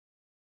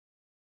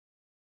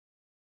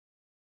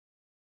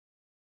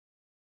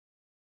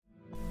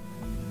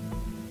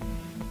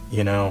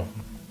You know,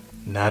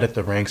 now that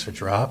the ranks are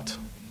dropped,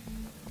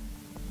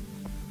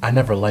 I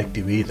never liked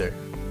you either.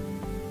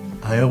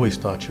 I always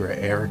thought you were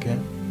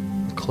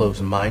arrogant,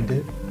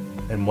 closed-minded,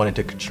 and wanted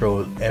to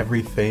control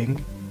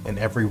everything and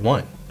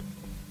everyone.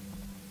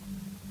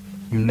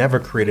 You never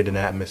created an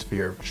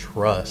atmosphere of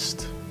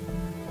trust,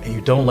 and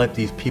you don't let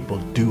these people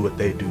do what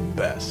they do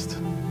best.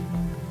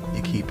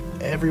 You keep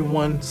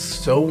everyone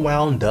so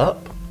wound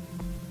up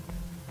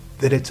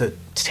that it's a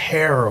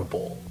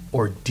terrible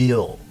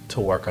ordeal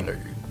to work under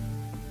you.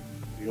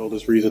 The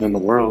oldest reason in the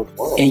world.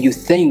 And you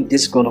think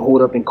this is gonna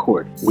hold up in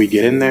court? We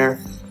get in there,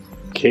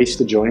 case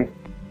the joint,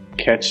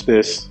 catch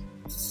this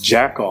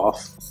jack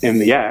off in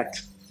the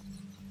act,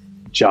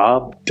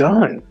 job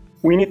done.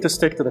 We need to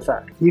stick to the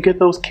fact. You get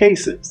those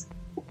cases.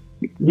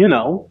 You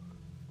know,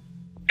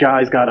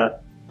 guy's got a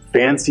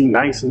fancy,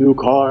 nice new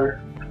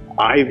car,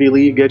 Ivy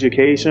League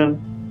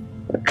education,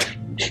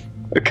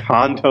 a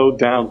condo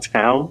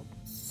downtown.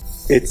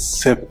 It's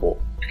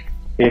simple.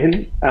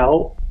 In,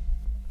 out.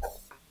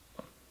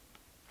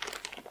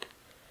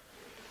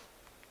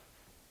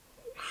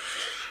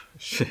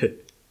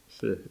 Shit.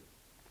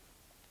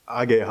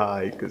 I get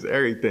high because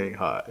everything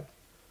high.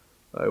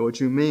 Like, what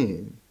you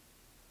mean?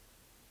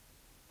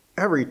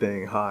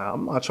 Everything high.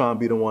 I'm not trying to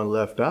be the one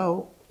left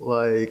out.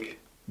 Like,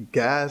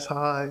 gas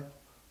high,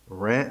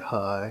 rent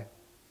high,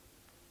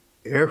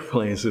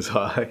 airplanes is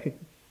high,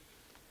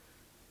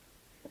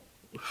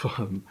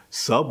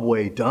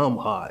 subway dumb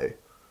high,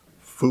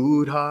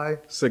 food high,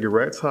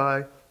 cigarettes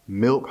high,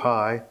 milk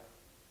high,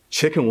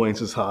 chicken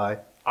wings is high,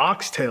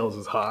 oxtails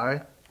is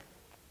high.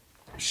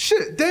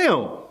 Shit,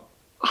 damn.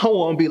 I don't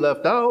want to be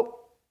left out.